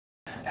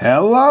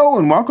Hello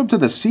and welcome to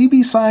the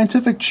CB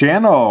Scientific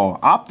channel.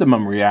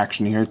 Optimum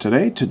Reaction here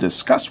today to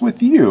discuss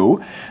with you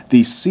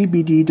the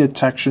CBD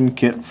Detection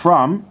Kit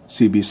from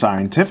CB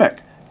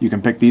Scientific. You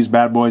can pick these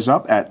bad boys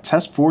up at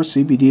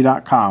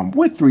test4cbd.com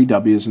with 3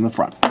 W's in the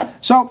front.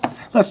 So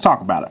let's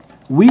talk about it.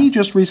 We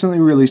just recently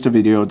released a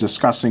video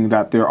discussing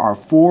that there are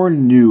 4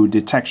 new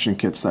detection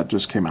kits that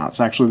just came out. It's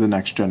actually the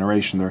next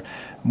generation. They're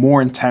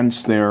more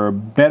intense, they're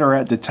better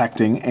at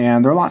detecting,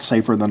 and they're a lot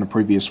safer than the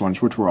previous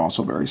ones, which were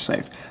also very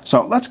safe.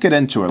 So let's get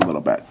into it a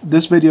little bit.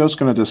 This video is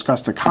going to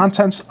discuss the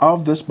contents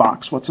of this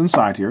box, what's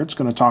inside here. It's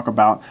going to talk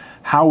about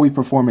how we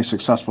perform a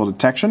successful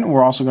detection.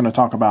 We're also going to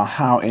talk about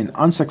how an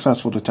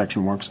unsuccessful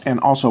detection works and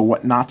also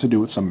what not to do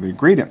with some of the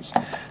ingredients.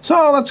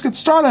 So let's get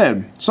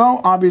started.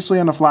 So obviously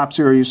on the flaps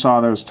here you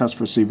saw there's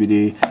Test4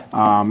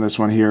 CBD. This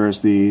one here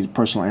is the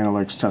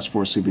PERSONALANALYTICS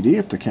Test4 CBD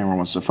if the camera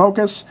wants to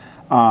focus.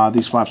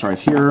 These flaps right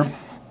here.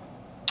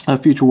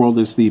 Future World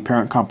is the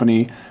parent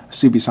company.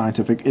 CB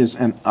Scientific is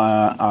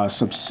a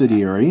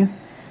subsidiary.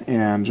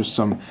 And just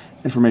some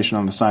information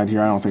on the side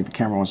here. I don't think the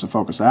camera wants to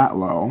focus that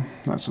low.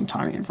 That's some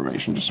tiny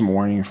information, just some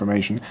warning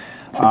information.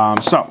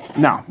 So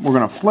now we're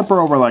going to flip her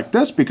over like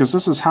this because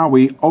this is how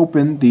we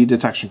open the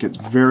detection kit.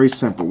 It's very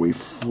simple. We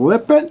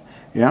flip it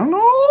and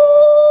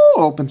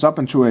opens up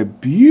into a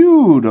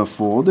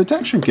beautiful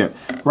detection kit.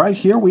 Right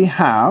here we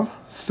have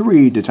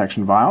 3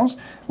 detection vials.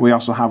 We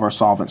also have our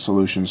solvent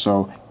solution.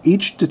 So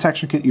each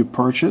detection kit you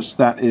purchase,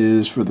 that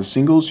is for the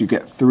singles, you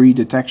get 3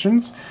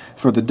 detections.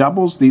 For the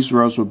doubles, these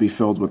rows will be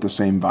filled with the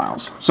same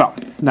vials. So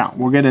now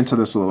we'll get into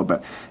this a little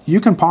bit. You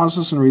can pause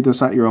this and read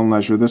this at your own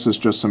leisure. This is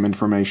just some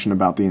information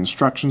about the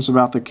instructions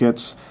about the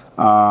kits.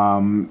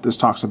 This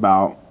talks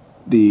about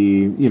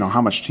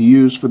how much to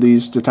use for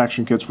these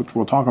detection kits, which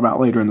we'll talk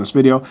about later in this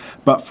video.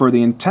 But for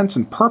the intents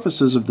and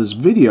purposes of this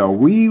video,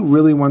 we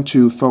really want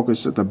to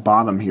focus at the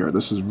bottom here.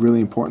 This is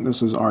really important.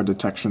 This is our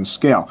detection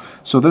scale.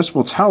 So this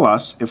will tell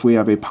us if we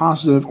have a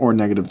positive or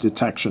negative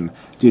detection,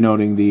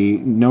 denoting the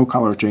no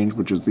color change,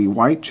 which is the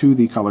white, to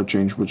the color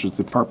change, which is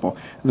the purple.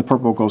 And the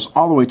purple goes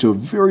all the way to a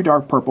very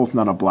dark purple, if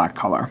not a black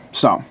color.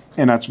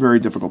 And that's very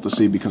difficult to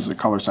see because of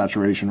the color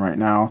saturation right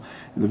now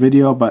in the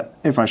video, but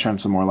if I shine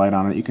some more light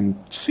on it, you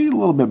can see a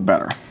little bit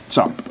better.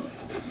 So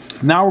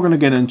now we're going to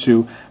get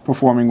into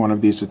performing one of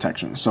these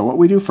detections. So what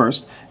we do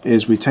first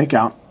is we take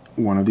out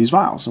one of these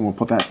vials and we'll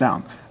put that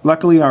down.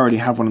 Luckily I already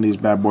have one of these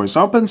bad boys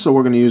open, so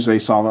we're going to use a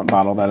solvent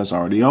bottle that is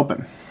already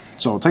open.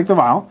 So we'll take the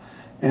vial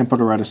and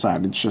put it right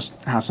aside. It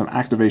just has some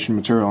activation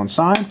material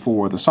inside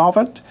for the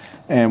solvent,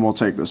 and we'll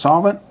take the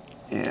solvent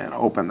and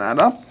open that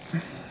up.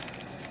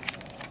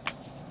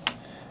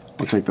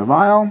 We'll take the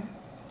vial,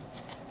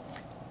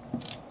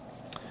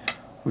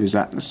 we'll use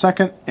that in a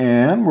second,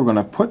 and we're going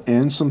to put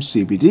in some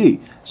CBD.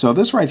 So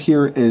this right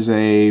here is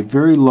a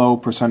very low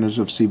percentage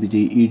of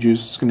CBD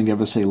e-juice. It's going to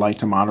give us a light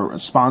to moderate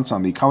response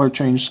on the color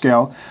change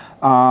scale,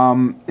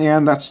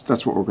 and that's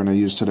what we're going to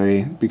use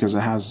today because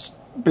it has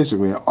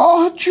basically,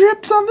 oh, it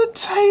dripped on the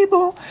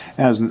table.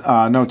 It has no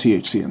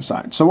THC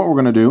inside. So what we're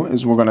going to do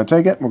is we're going to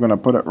take it, we're going to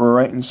put it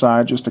right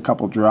inside, just a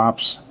couple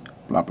drops,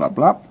 blah, blah,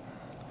 blah.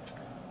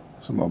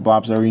 Some little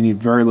blobs there. You need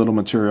very little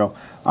material.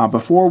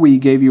 Before we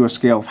gave you a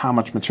scale of how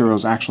much material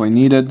is actually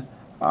needed,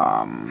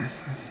 let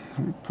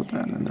me put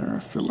that in there,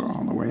 fill it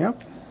all the way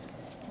up,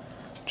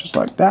 just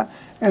like that,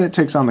 and it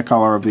takes on the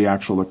color of the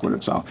actual liquid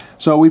itself.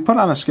 So we put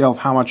on a scale of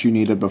how much you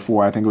needed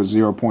before. I think it was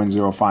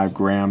 0.05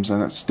 grams,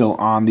 and it's still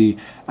on the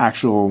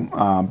actual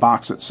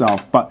box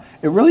itself. But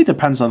it really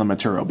depends on the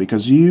material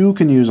because you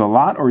can use a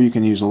lot or you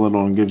can use a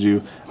little, and gives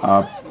you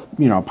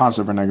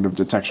positive or negative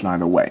detection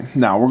either way.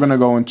 Now we're going to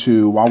go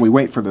into, while we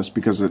wait for this,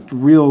 because a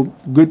real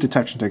good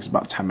detection takes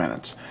about 10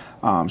 minutes.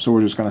 So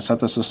we're just going to set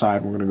this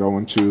aside. We're going to go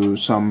into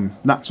some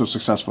not so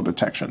successful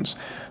detections.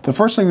 The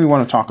first thing we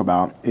want to talk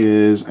about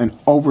is an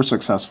over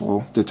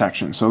successful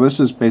detection. So this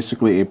is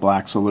basically a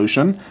black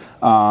solution.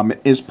 It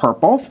is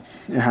purple.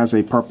 It has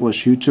a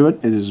purplish hue to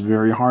it. It is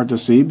very hard to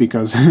see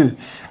because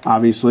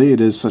obviously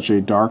it is such a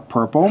dark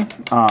purple.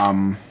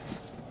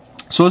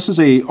 So this is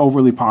a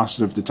overly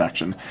positive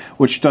detection,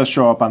 which does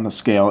show up on the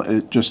scale.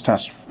 It just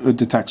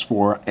detects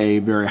for a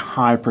very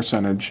high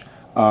percentage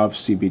of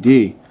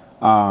CBD.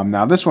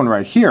 Now this one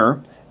right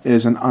here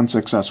is an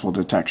unsuccessful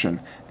detection.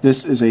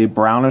 This is a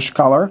brownish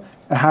color.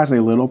 It has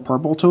a little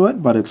purple to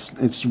it, but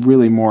it's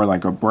really more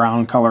like a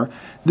brown color.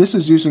 This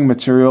is using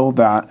material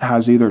that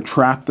has either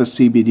trapped the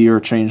CBD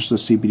or changed the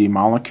CBD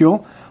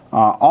molecule.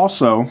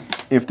 Also,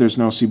 if there's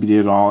no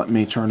CBD at all, it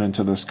may turn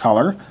into this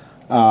color.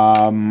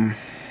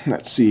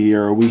 Let's see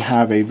here. We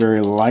have a very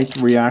light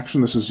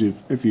reaction. This is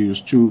if you use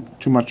too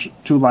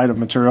light of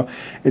material.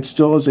 It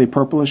still is a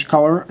purplish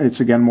color. It's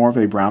again more of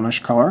a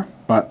brownish color,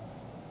 but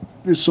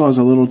it still has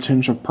a little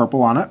tinge of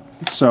purple on it.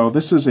 So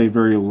this is a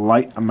very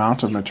light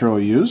amount of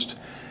material used.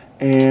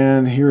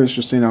 And here is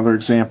just another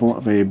example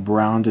of a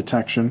brown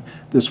detection.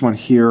 This one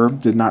here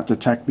did not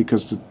detect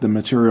because the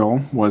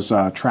material was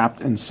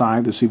trapped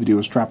inside. The CBD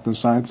was trapped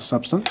inside the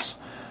substance.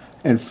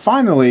 And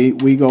finally,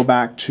 we go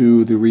back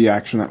to the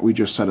reaction that we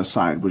just set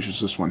aside, which is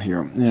this one here.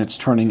 And it's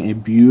turning a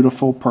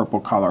beautiful purple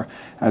color,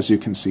 as you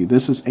can see.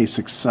 This is a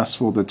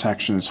successful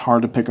detection. It's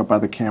hard to pick up by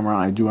the camera,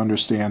 I do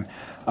understand.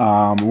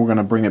 We're going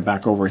to bring it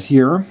back over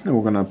here, and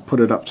we're going to put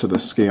it up to the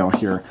scale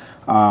here.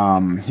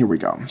 Here we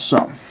go.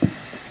 So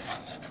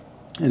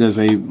it is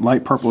a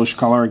light purplish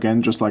color,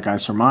 again, just like I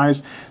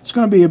surmised. It's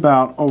going to be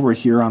about over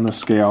here on the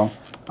scale.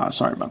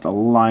 Sorry about the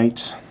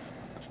light,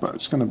 but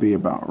it's going to be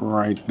about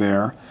right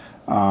there.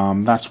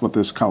 That's what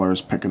this color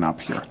is picking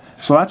up here.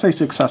 So that's a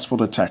successful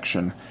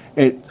detection.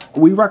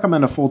 We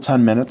recommend a full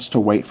 10 minutes to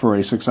wait for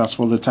a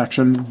successful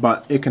detection,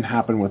 but it can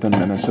happen within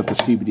minutes if the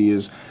CBD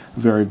is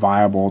very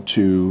viable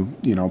to,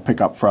 pick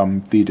up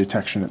from the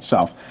detection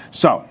itself.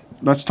 So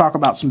let's talk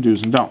about some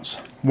do's and don'ts.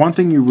 One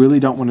thing you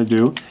really don't want to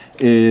do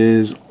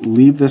is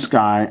leave this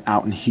guy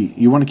out in heat.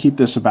 You want to keep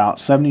this about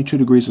 72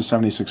 degrees to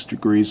 76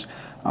 degrees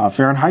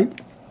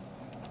Fahrenheit.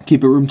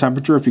 Keep it room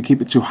temperature. If you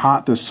keep it too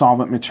hot, the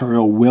solvent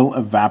material will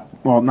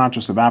not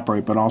just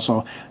evaporate, but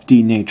also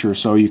denature,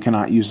 so you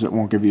cannot use it. It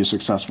won't give you a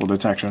successful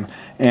detection.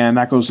 And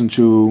that goes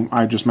into,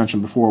 I just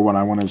mentioned before, what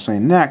I wanted to say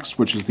next,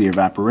 which is the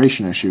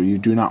evaporation issue. You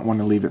do not want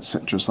to leave it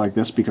sit just like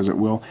this because it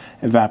will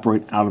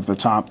evaporate out of the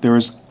top. There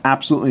is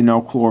absolutely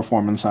no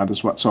chloroform inside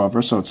this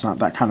whatsoever, so it's not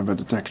that kind of a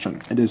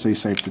detection. It is a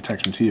safe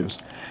detection to use.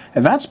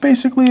 And that's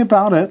basically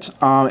about it.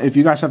 If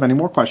you guys have any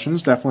more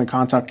questions, definitely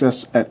contact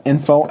us at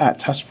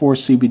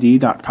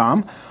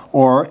info@test4cbd.com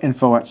or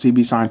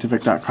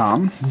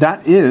info@cbscientific.com.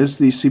 That is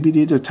the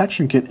CBD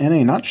detection kit in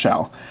a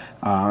nutshell.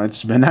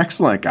 It's been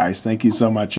excellent, guys. Thank you so much.